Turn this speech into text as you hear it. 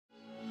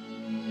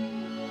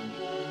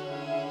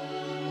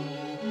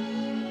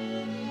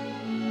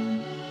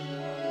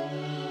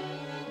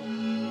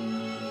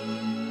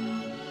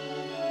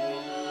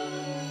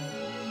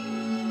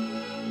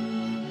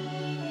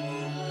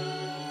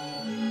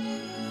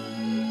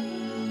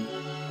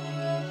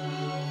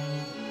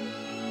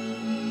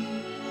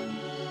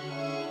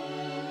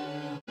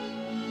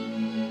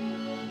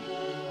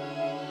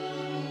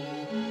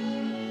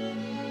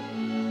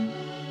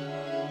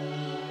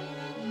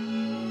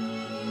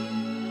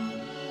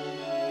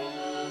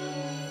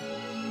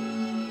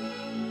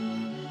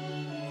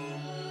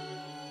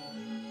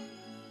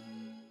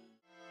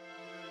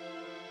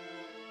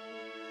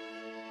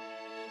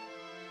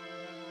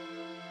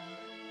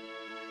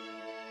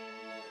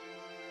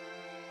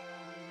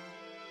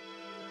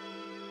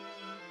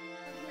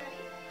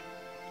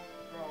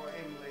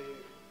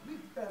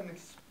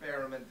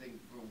experimenting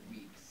for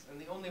weeks, and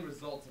the only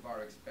results of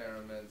our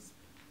experiments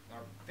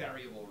are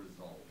variable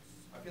results.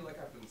 I feel like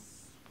I've been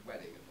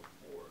sweating at the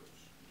forge.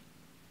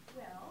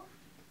 Well,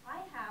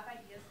 I have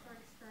ideas for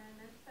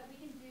experiments that we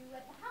can do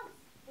at the house,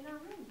 in our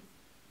rooms.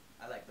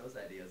 I like those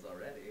ideas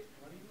already.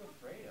 What are you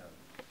afraid of?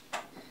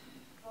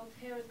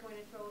 Voltaire is going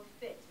to throw a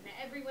fit, and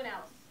everyone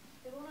else.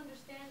 They won't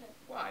understand it.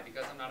 Why?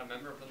 Because I'm not a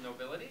member of the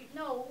nobility?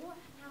 No,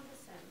 now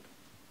listen.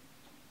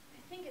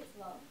 I think it's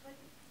love, but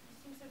you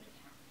seem so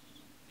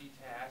detached.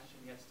 Detached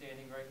and yet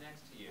standing right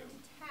next to you.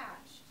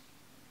 Detached.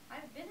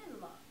 I've been in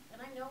love, and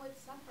I know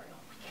it's suffering.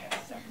 We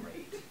can't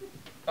separate.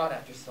 Not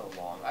after so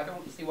long. I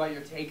don't see why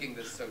you're taking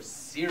this so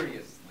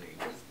seriously.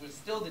 We're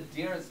still the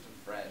dearest of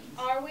friends.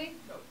 Are we?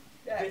 No.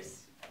 Yes.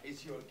 This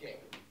is your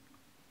game.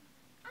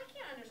 I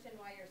can't understand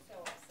why you're so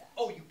upset.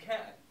 Oh, you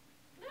can.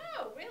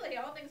 No, really,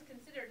 all things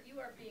considered, you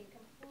are being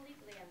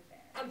completely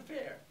unfair.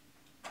 Unfair.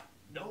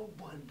 No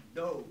one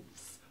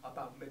knows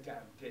about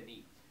Madame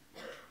Denis.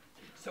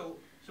 So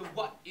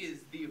what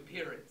is the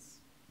appearance?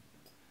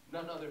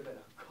 None other than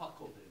a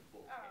cuckolded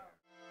Voltaire.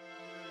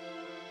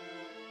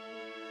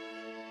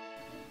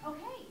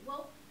 Okay,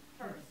 well,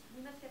 first, we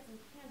must get some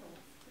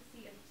candles to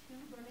see if two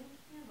burning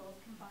candles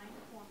combine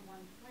to form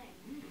one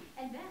flame.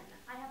 And then,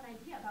 I have an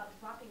idea about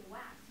dropping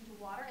wax into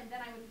water, and then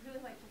I would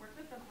really like to work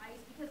with some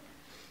ice, because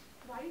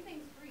why do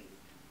things freeze?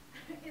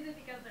 Is it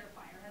because their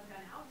fire has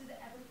gone out? Does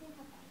everything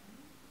have fire?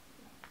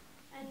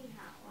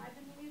 Anyhow, I've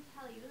been meaning to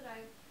tell you that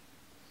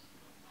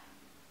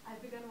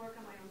I've begun work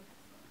on my own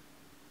textbook.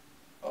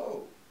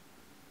 Oh,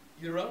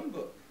 your own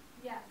book?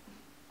 Yes,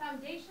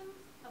 Foundations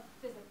of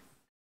Physics.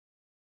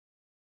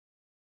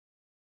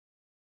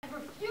 I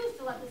refused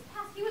to let this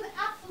pass. He was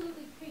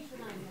absolutely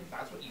patronizing.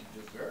 That's what you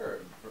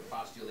deserve for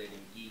postulating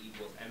E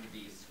equals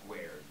mv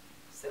squared.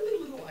 Silly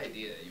little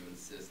idea you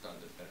insist on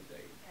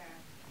defending.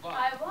 But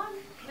I won.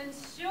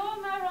 Monsieur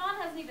Maron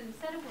hasn't even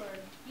said a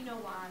word. You know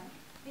why?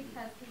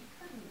 Because he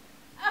couldn't.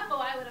 Oh,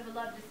 I would have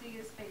loved to see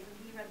his face when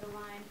he read the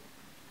line.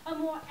 A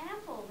more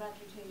ample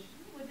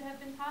reputation would have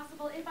been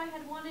possible if I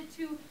had wanted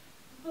to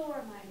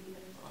bore my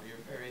readers. Oh,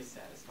 you're very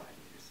satisfied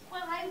with yourself.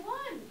 Well, I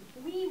won.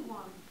 We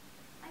won.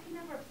 I could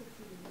never have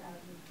succeeded without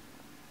you.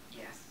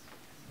 yes,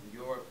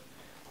 you're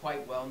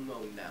quite well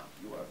known now.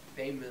 You are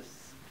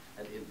famous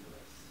and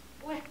infamous.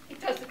 Well, it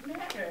doesn't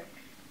matter.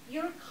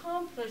 Your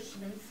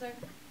accomplishments are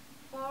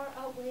far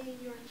outweighing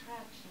your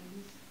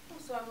attractions. Oh,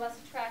 so I'm less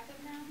attractive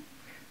now?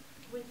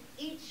 With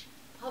each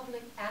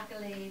public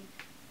accolade,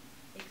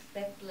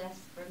 expect less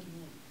from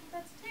me.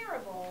 That's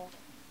terrible.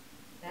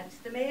 That's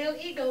the male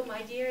ego,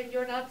 my dear, and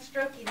you're not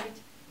stroking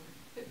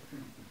it.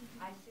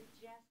 I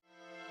suggest...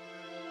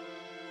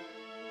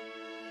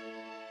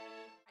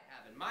 I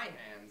have in my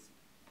hands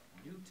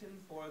Newton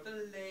for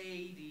the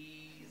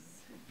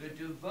ladies. The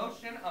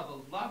devotion of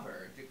a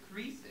lover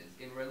decreases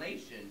in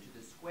relation to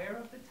the square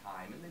of the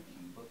time and the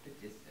cube of the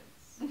distance.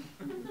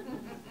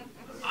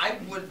 I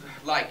would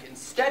like,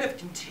 instead of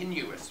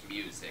continuous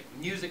music,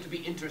 music to be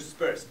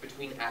interspersed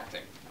between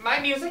acting. My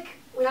music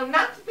will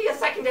not be a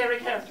secondary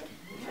character.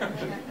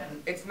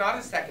 It's not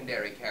a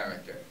secondary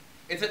character.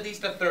 It's at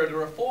least a third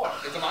or a fourth.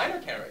 It's a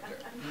minor character.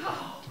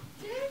 How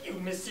dare you,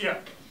 monsieur?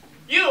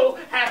 You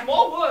have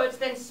more words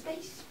than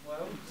space.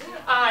 Well,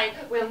 I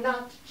will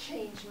not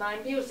change my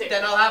music.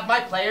 then I'll have my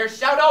players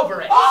shout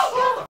over it.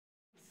 Oh!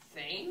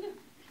 Insane?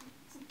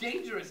 It's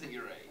dangerous at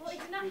your age. Well, it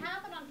did not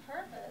happen on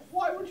purpose.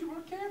 Why weren't you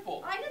more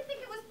careful? I didn't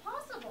think it was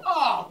possible.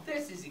 Oh,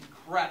 this is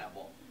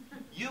incredible.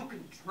 You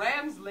can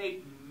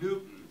translate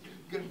Newton,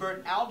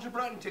 convert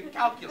algebra into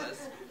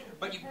calculus,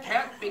 but you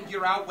can't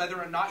figure out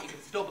whether or not you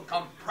can still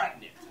become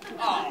pregnant.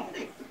 Oh,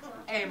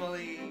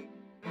 Emilie.